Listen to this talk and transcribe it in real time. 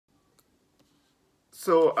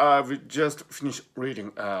So we just finished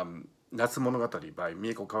reading Natsu Monogatari by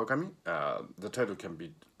Mieko Kawakami. The title can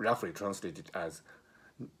be roughly translated as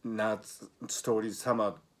Nat's Story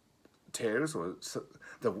Summer Tales or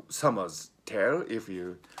the Summer's Tale if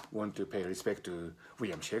you want to pay respect to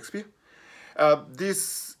William Shakespeare.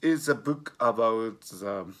 This is a book about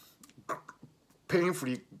the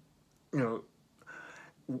painfully, you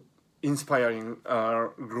know, inspiring,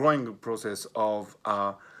 growing process of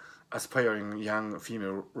aspiring young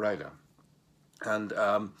female writer, and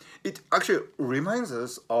it actually reminds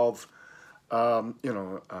us of,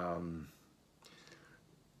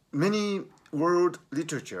 many world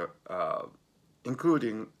literature,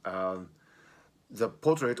 including the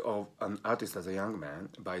Portrait of an Artist as a Young Man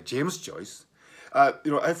by James Joyce.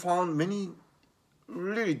 I found many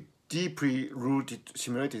really deeply rooted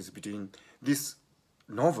similarities between this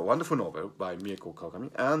novel, wonderful novel by Mieko Kawakami,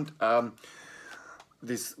 and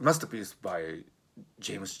this masterpiece by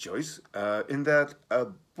James Joyce, in that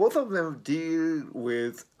both of them deal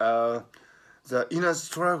with the inner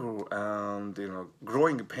struggle and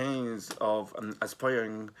growing pains of an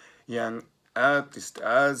aspiring young artist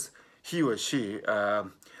as he or she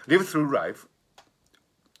live through life,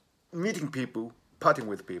 meeting people, parting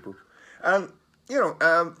with people, and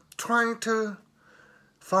trying to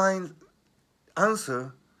find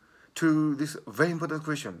answer to this very important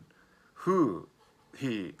question: who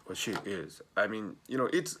he or she is. I mean,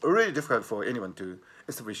 it's really difficult for anyone to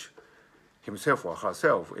establish himself or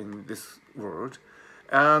herself in this world,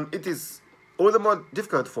 and it is all the more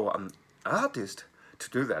difficult for an artist to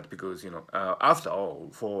do that because after all,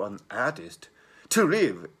 for an artist to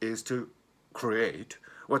live is to create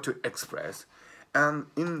or to express, and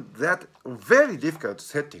in that very difficult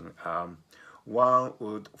setting, one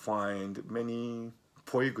would find many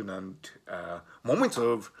poignant moments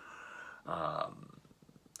of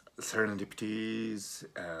serendipities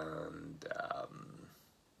and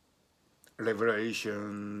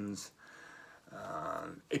revelations,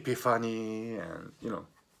 epiphany, and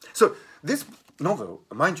So this novel,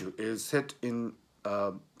 mind you, is set in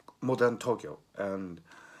modern Tokyo, and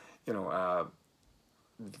the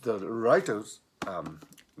writers,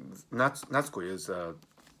 Natsuko is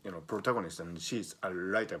protagonist, and she's a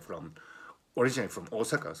writer originally from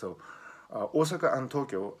Osaka. So Osaka and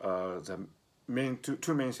Tokyo are the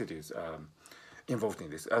two main cities involved in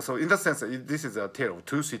this. So in that sense, this is a tale of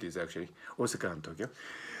two cities actually, Osaka and Tokyo.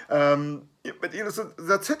 But so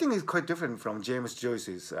the setting is quite different from James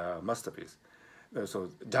Joyce's masterpiece.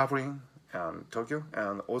 So Dublin and Tokyo,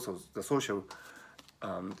 and also the social,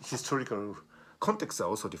 historical contexts are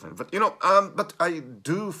also different. But but I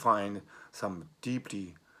do find some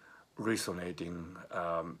deeply resonating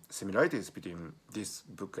similarities between this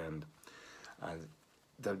book and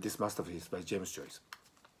this masterpiece by James Joyce.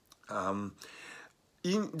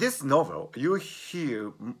 In this novel, you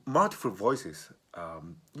hear multiple voices.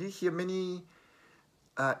 You hear many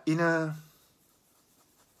inner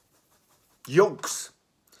yokes,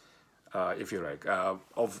 if you like,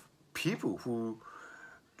 of people who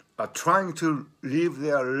are trying to live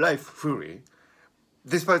their life fully,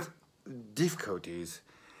 despite difficulties.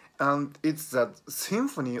 And it's that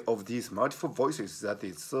symphony of these multiple voices that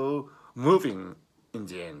is so moving in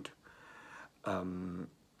the end.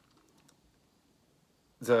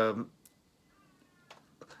 The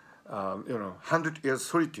 100 Years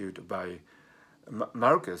Solitude by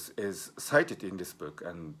Marcus is cited in this book,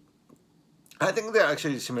 and I think there are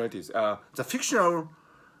actually similarities. The fictional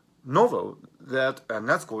novel that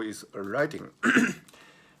Natsuko is writing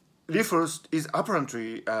is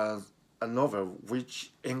apparently a novel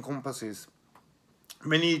which encompasses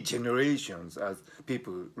many generations as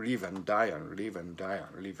people live and die and live and die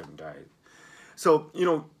and live and die. So,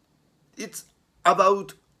 it's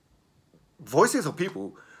about voices of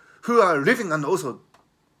people who are living and also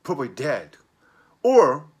probably dead,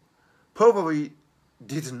 or probably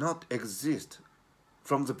did not exist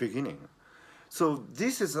from the beginning. So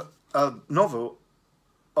this is a novel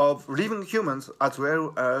of living humans as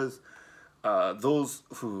well as those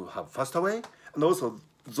who have passed away, and also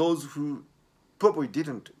those who probably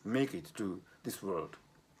didn't make it to this world.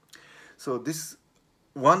 So this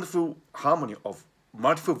wonderful harmony of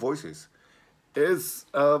multiple voices is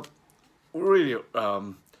really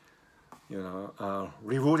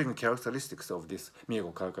rewarding characteristics of this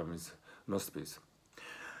Mieko Kawakami's masterpiece.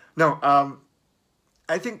 Now,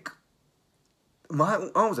 I think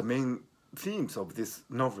one of the main themes of this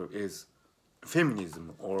novel is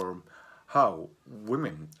feminism, or how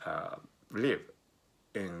women live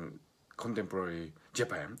in contemporary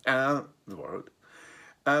Japan and the world.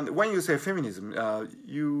 And when you say feminism,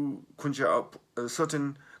 you conjure up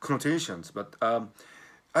certain connotations, but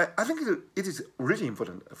I think it is really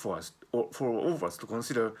important for us, or for all of us, to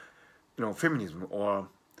consider, feminism or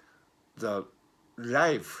the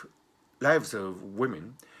life lives of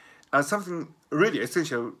women as something really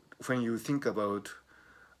essential when you think about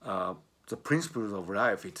the principles of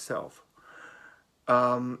life itself.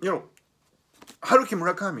 You know, Haruki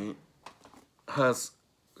Murakami has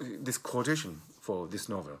this quotation for this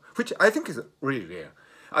novel, which I think is really rare.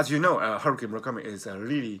 As you know, Haruki Murakami is a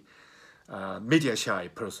really media shy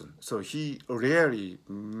person, so he rarely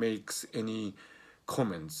makes any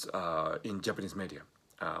comments in Japanese media.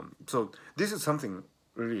 So this is something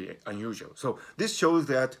really unusual. So this shows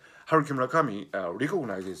that Haruki Murakami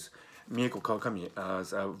recognizes Mieko Kawakami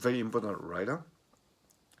as a very important writer.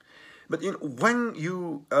 But when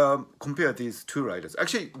you compare these two writers,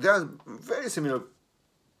 actually there are very similar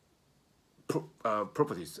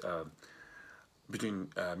properties between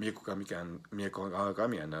Mieko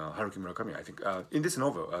Kawakami and Haruki Murakami. I think in this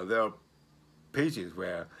novel there are pages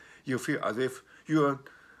where you feel as if you are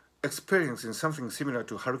experiencing something similar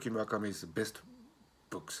to Haruki Murakami's best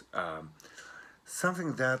books,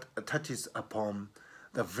 something that touches upon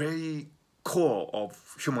the very core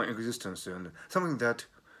of human existence, and something that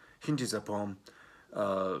hinges upon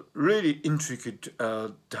really intricate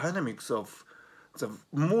dynamics of the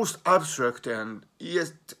most abstract and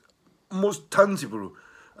yet most tangible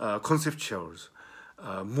conceptual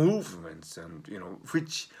movements, and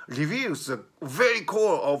which reveals the very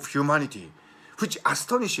core of humanity, which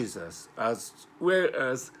astonishes us as well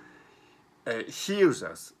as heals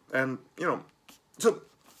us. And so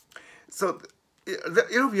it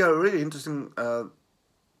will be a really interesting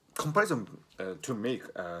comparison to make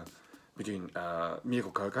between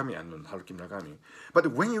Mieko Kawakami and Haruki Murakami.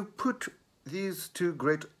 But when you put these two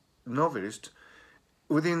great novelists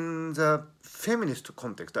within the feminist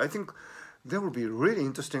context, I think there will be really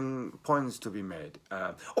interesting points to be made.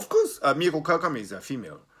 Of course, Mieko Kawakami is a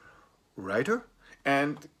female writer,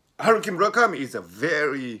 and Haruki Murakami is a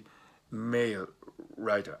very male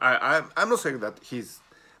writer. I'm not saying that he's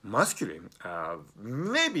masculine.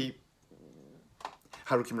 Maybe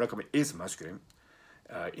Haruki Murakami is masculine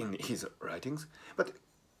in his writings, but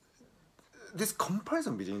this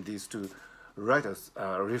comparison between these two writers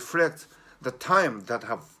reflects the time that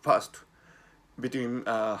have passed between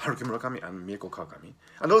Haruki Murakami and Mieko Kawakami,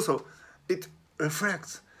 and also it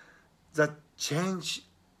reflects the change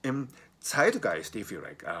in zeitgeist, if you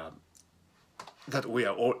like, that we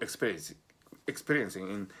are all experiencing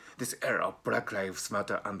in this era of Black Lives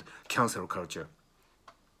Matter and cancel culture.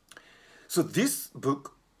 So this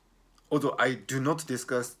book, although I do not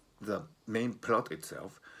discuss the main plot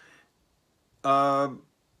itself,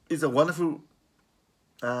 is a wonderful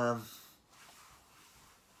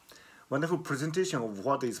wonderful presentation of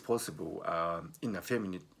what is possible in a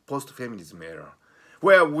post-feminism era,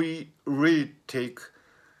 where we really take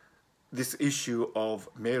this issue of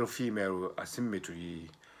male-female asymmetry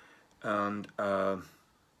and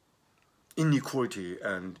inequality,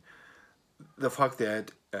 and the fact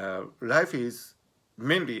that life is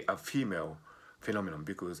mainly a female phenomenon,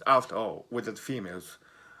 because after all, without females,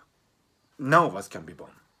 none of us can be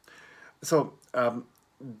born. So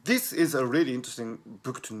this is a really interesting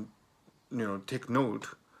book to take note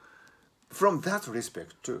from that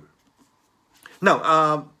respect too.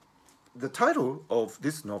 Now, the title of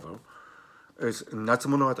this novel is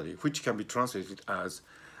Natsumonogatari, which can be translated as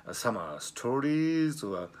Summer Stories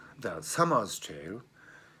or The Summer's Tale,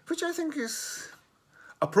 which I think is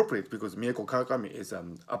appropriate because Mieko Kawakami is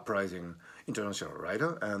an uprising international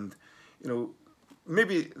writer, and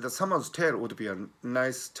maybe The Summer's Tale would be a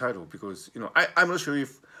nice title because I'm not sure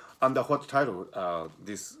if under what title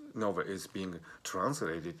this novel is being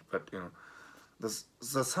translated, but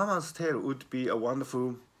the Summer's Tale would be a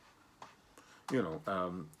wonderful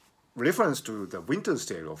reference to The Winter's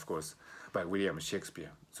Tale, of course, by William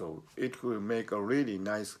Shakespeare. So it will make a really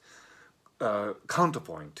nice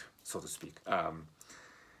counterpoint, so to speak.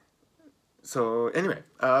 So anyway,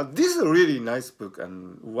 this is a really nice book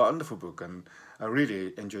and wonderful book, and I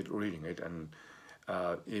really enjoyed reading it. And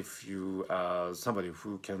if you are somebody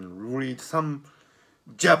who can read some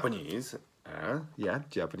Japanese,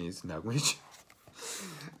 Japanese language,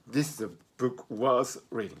 this is a book worth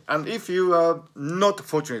reading. And if you are not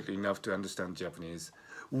fortunate enough to understand Japanese,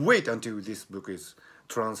 wait until this book is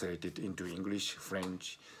translated into English,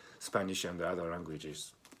 French, Spanish, and other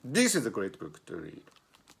languages. This is a great book to read.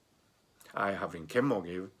 I have been Ken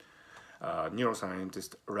Mogi, a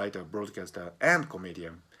neuroscientist, writer, broadcaster, and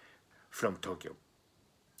comedian from Tokyo.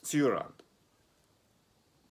 See you around.